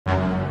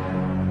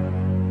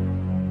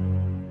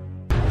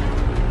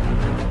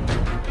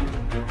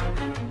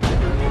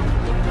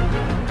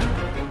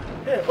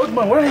Old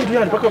man, what are you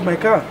doing at the back of my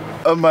car?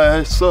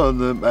 My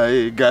son,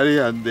 my Gary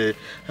and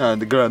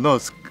the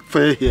granules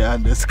fell here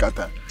and they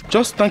scatter.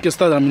 Just thank your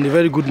star that I'm in a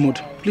very good mood.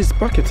 Please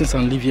pack your things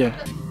and leave here.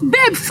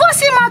 Babe,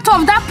 force him out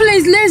of that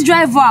place. Let's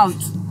drive out.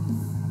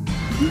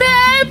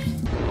 Babe!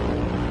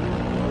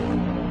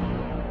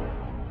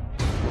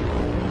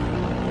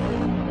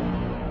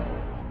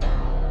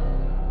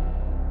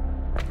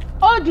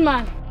 Old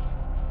man,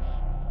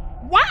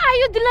 why are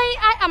you delaying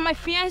I and my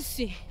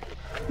fiancé?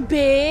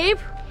 Babe,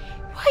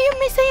 why are you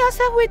missing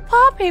yourself with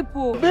poor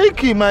people?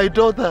 Becky, my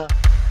daughter.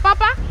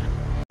 Papa?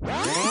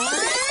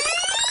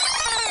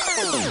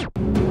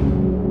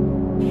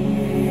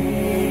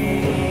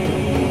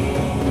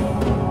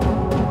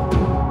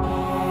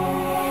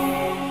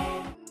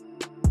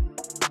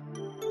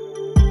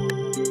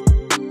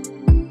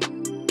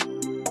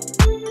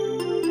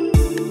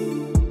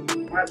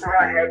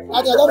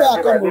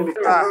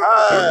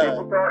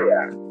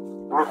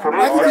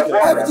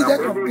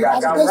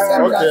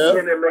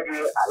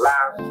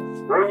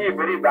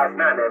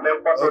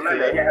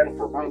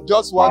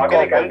 Just one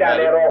cup of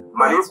Gary.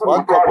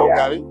 One cup of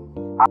Gary.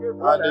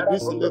 And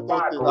this little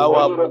thing,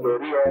 our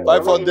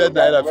 500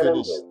 naira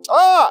finish.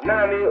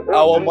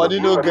 Our money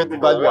no get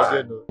value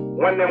again.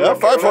 Yeah,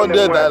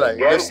 500 naira,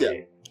 yes, yeah.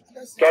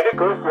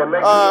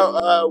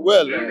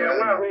 Well,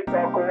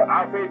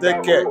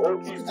 take care.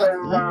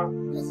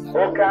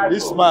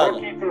 This man,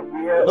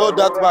 no,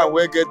 that man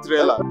will get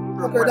trailer.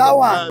 Okay, that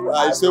one.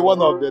 I say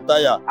one of the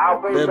tire,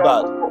 they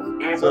bad.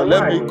 So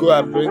let me go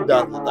and bring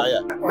that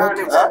tire.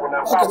 Okay.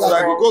 So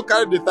I go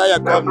carry the tire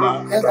come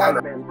now. Yes,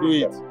 Daddy. Do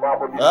it.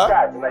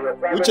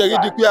 Which are you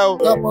No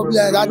problem,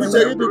 Daddy. Which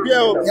are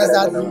you Yes,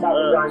 Daddy.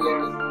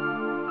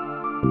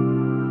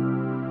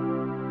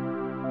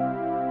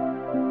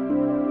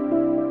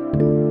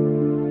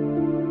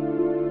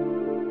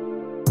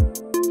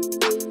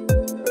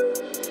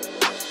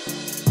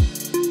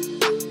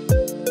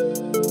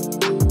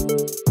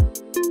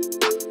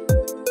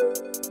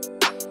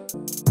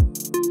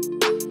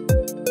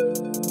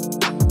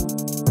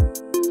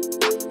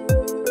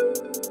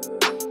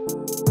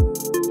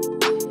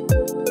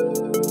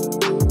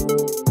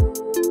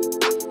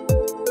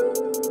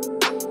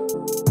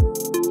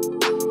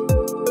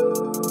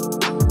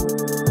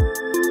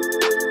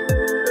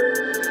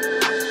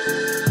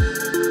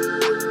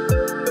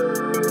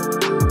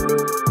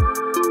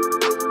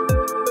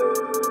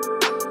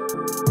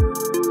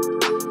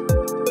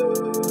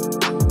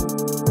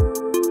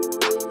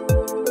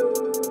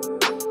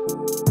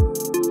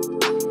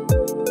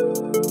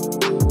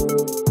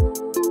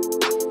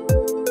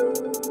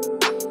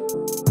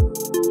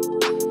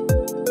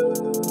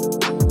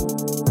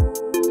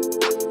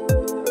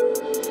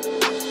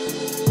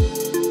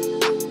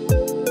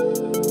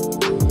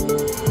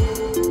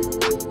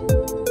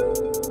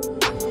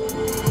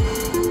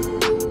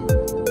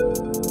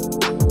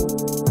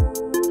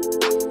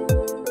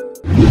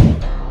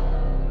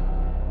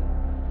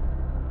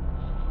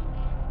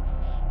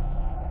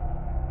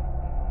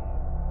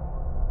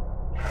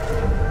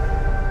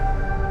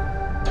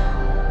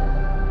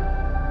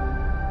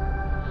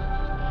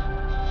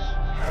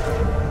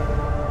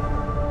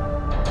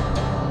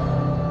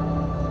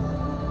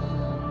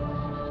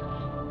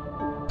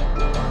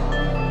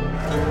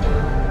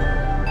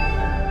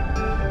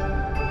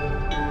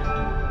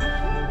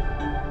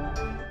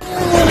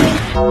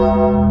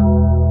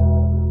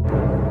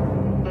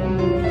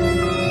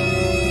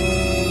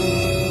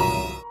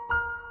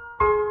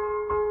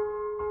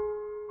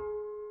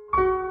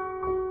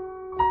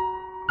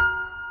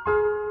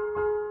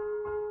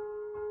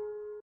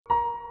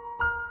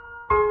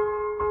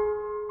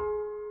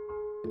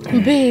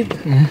 Babe,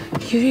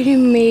 you really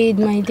made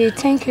my day.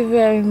 Thank you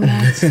very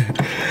much.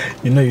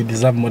 You know you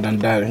deserve more than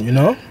that, you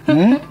know?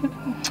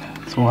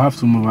 So we'll have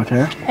to move,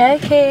 okay?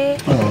 Okay.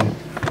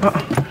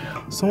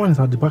 Someone is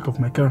at the back of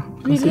my car.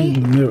 Really? I see it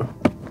in the mirror.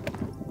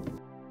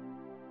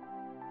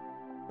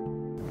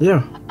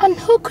 Yeah. And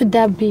who could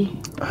that be?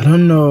 I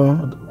don't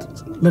know.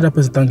 Let that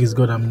person thank his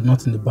God I'm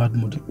not in a bad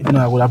mood. If not,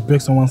 I would have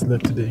break someone's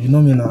leg today. You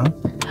know me now?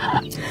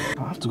 I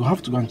have to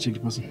go and check the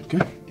person,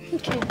 okay?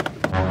 Okay.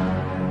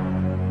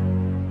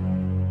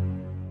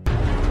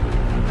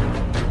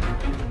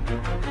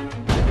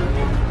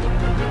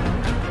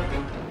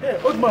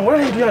 Old man, what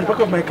are you doing at the back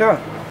of my car?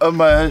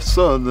 My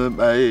son,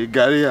 my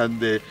Gary and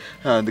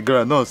the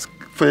granules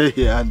fell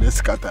here and they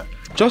scatter.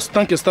 Just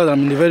thank your star that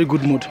I'm in a very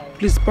good mood.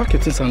 Please pack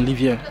your things and leave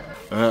here.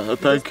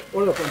 Thank you.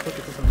 Hurry up and pack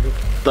your things and go.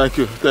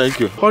 Thank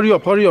you. Hurry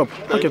up.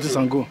 Pack your things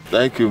and go.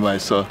 Thank you, my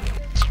son.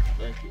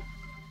 Thank you.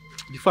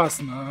 Be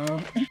fast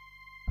now.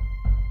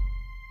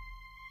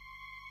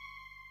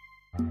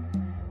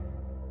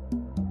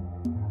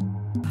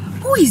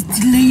 Who is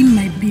delaying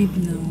my babe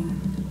now?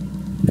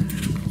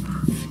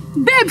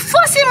 Babe,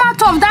 force him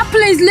out of that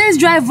place. Let's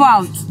drive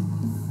out.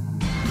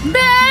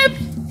 Babe!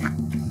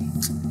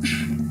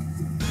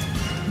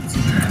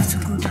 I have to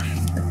go down.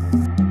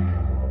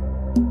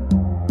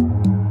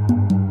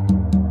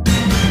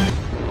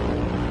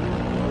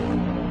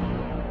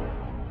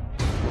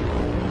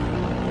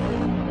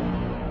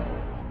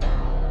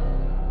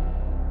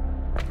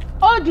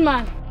 Old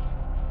man,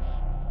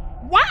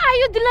 why are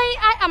you delaying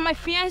I and my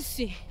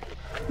fiancé?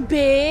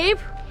 Babe,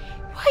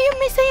 why are you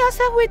missing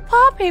yourself with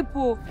poor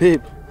people?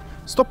 Babe,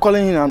 stop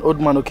calling him an old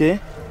man,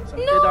 okay?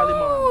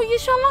 No, you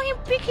should let him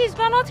pick his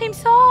granite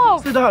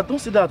himself. Say that, don't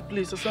say that,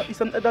 please. It's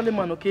an elderly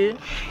man, okay?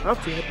 I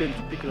have to help him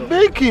to pick it up.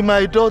 Becky,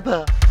 my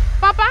daughter.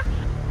 Papa,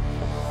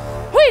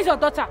 who is your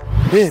daughter?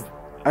 Babe,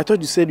 I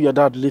thought you said your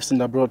dad lives in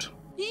the abroad.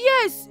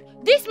 Yes,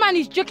 this man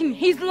is joking.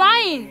 He's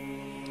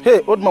lying.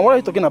 Hey, old man, what are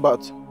you talking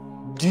about?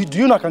 Do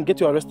you know I can get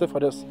you arrested for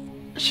this?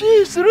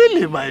 She's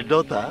really my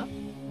daughter.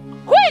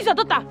 Who is your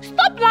daughter?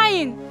 Stop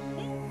lying.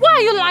 Why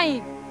are you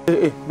lying?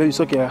 Hey, baby, it's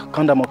okay.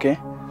 Calm down, okay?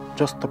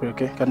 Just stop it,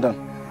 okay? Calm down.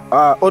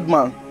 Old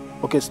man,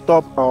 okay,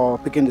 stop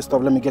picking the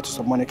stuff. Let me get you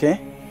some money,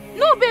 okay?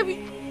 No,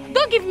 baby.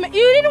 Don't give me.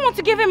 You really want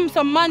to give him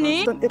some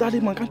money? Hey, elderly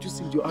man, can't you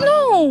see you?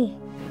 No.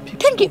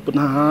 Can't give.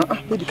 Nah,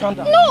 baby, calm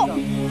down. No. Calm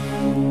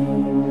down.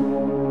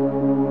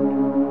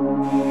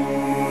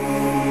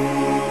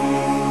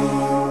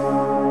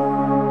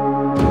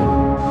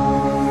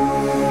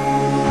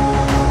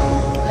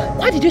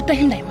 Why did you tell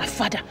him that you're my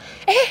father?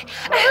 I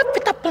have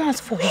better plans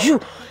for you.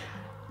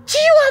 Do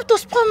you have to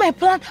spoil my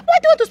plan? Why do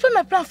you want to spoil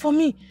my plan for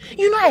me?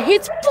 You know I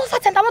hate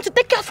poverty and I want to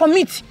take care from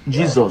it.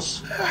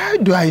 Jesus. How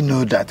do I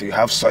know that you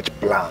have such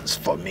plans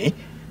for me?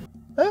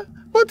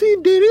 But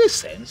in the real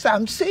sense,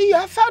 I'm saying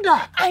your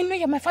father. I know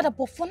you're my father,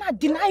 but for now,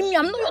 deny me.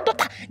 I'm not your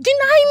daughter.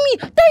 Deny me.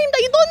 Tell him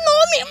that you don't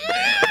know me.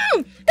 Tell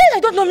him that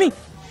you don't know me.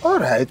 All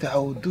right, I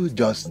will do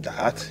just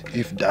that,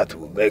 if that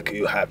will make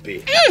you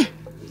happy.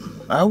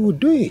 I will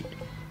do it.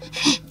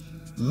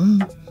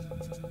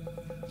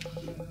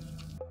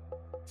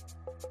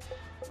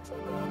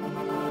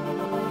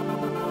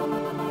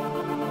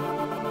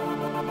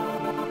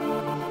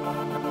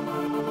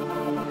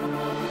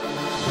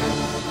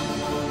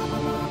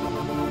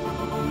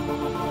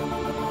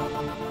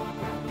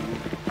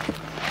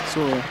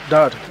 So,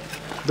 Dad,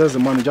 there's the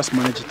money. Just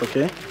manage it,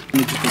 okay?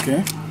 Manage it,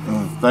 okay?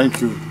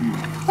 Thank you.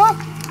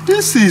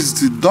 This is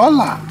the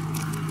dollar.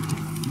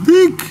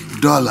 Big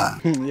dollar.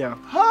 Yeah.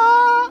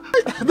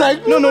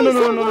 Thank No.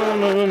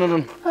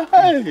 you.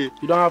 Hey.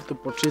 You don't have to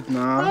portray it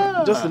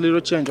now. Just a little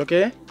change,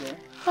 okay?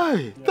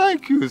 Hey,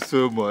 thank you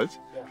so much.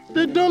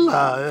 The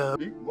dollar.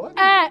 Big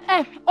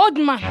money. Old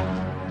man.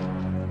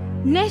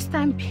 Next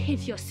time,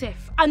 behave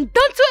yourself. And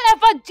don't you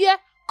ever dare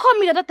call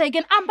me the daughter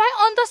again. Am I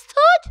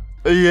understood?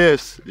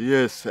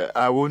 Yes,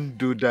 I won't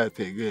do that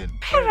again.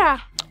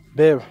 Pera.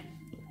 Babe,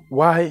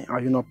 why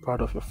are you not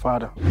proud of your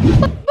father? But he's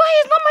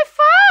not my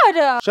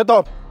father. Shut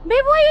up.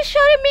 Babe, why are you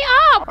shutting me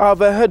up? I've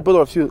heard both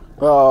of you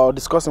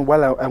discussing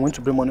while I went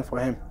to bring money for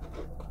him.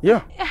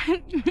 Yeah.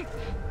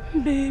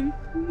 Babe,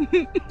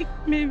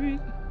 baby,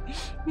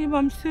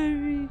 I'm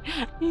sorry.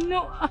 You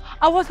know,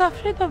 I was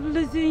afraid of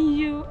losing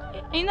you.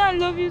 You know, I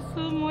love you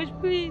so much,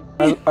 please.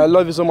 I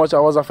love you so much. I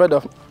was afraid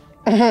of...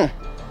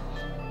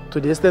 to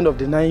the extent of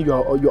denying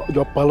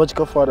your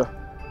biological father.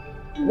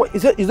 What,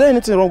 is there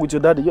anything wrong with your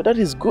daddy? Your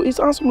daddy is good. He's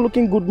a handsome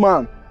looking good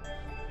man.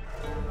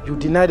 You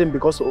denied him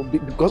because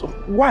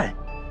of why?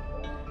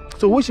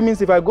 So which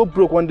means if I go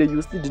broke one day,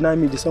 you still deny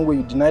me the same way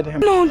you denied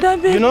him. No,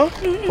 Daddy. You know,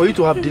 for you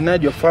to have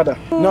denied your father.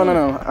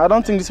 No. I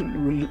don't think this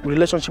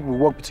relationship will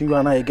work between you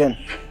and I again.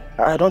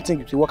 I don't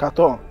think it will work at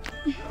all.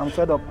 I'm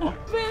fed up. Huh?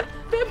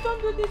 Babe, don't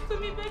do this to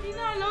me, baby.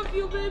 Now I love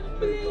you, babe,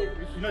 please.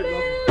 You know you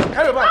love me.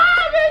 Carry back.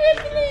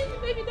 Baby, please.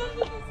 Baby, don't do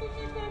this to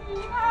me,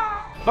 baby.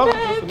 Don't do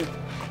this to me.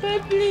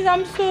 Babe, please,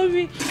 I'm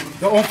sorry.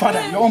 Your own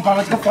father, your own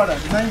biological father.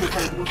 Denying your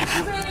father.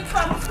 Babe,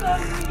 I'm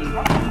sorry.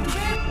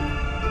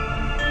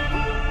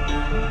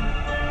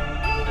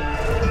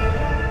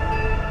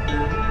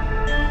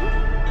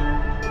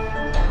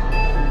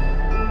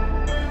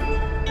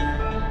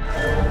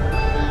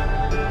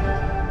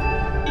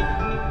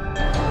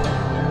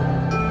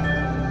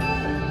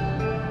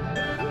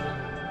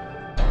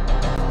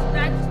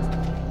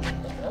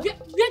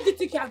 Where do you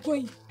think you are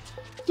going?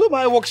 To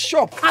my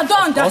workshop. I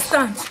don't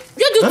understand.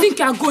 Where do you think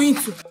you are going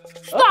to?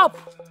 Stop!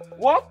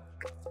 What?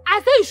 I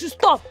said you should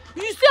stop.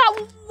 You see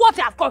what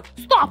you have caused.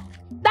 Stop!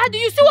 Daddy,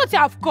 you see what you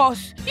have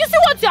caused. You see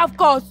what you have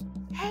caused.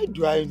 How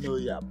do I know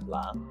your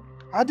plan?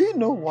 I didn't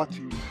know what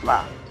you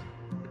planned.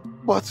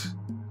 But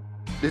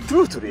the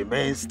truth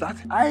remains that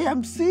I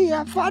am still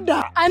your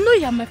father. I know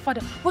you are my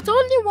father, but I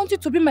only want you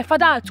to be my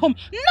father at home,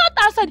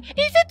 not outside. Is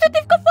it too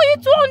difficult for you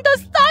to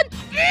understand?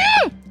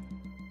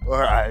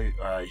 Well,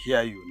 I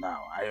hear you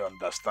now. I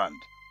understand.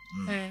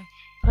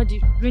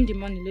 Daddy, bring the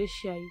money, let's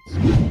share it.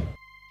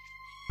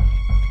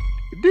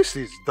 This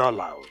is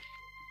dollar.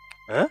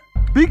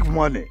 Big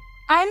money.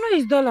 I know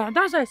it's dollar.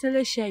 That's why I said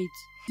let's share it.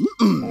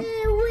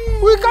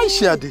 We can't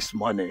share this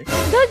money.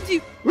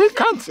 Daddy. We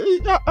can't.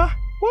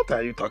 What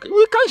are you talking?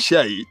 We can't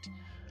share it.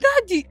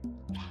 Daddy.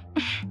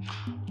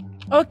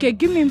 Okay,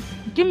 give me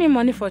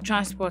money for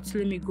transport.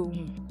 Let me go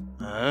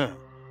home.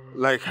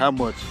 Like how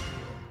much?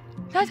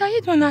 Dad, are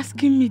you done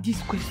asking me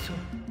this question?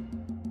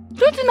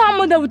 Don't you know how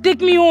much that will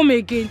take me home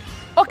again?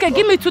 Okay,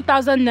 give me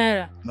 2,000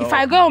 naira. No. If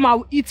I go home, I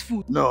will eat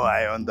food. No,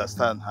 I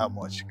understand how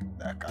much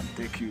I can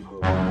take you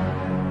home.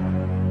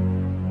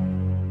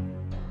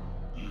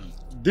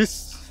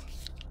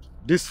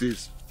 This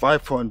is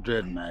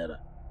 500 naira.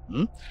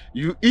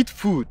 You eat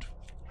food,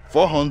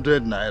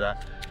 400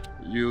 naira.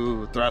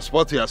 You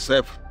transport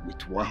yourself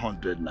with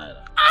 100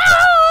 naira.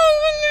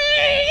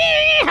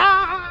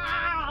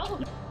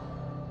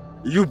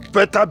 You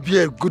better be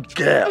a good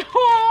girl. Look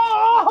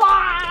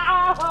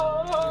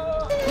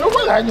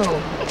what I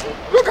know.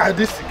 Look at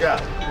this cigar.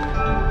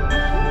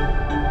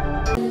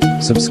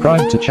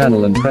 Subscribe to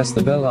channel and press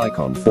the bell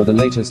icon for the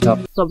latest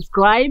updates.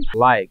 Subscribe,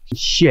 like,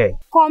 share,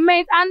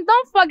 comment, and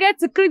don't forget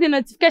to click the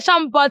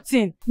notification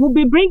button. we'll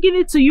be bringing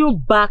it to you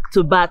back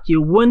to back.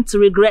 You won't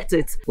regret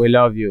it. we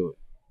love you.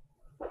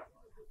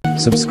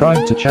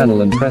 Subscribe to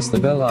channel and press the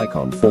bell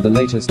icon for the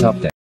latest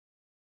updates.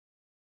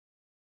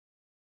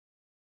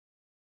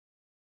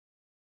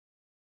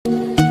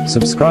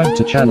 Subscribe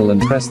to channel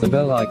and press the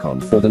bell icon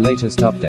for the latest updates.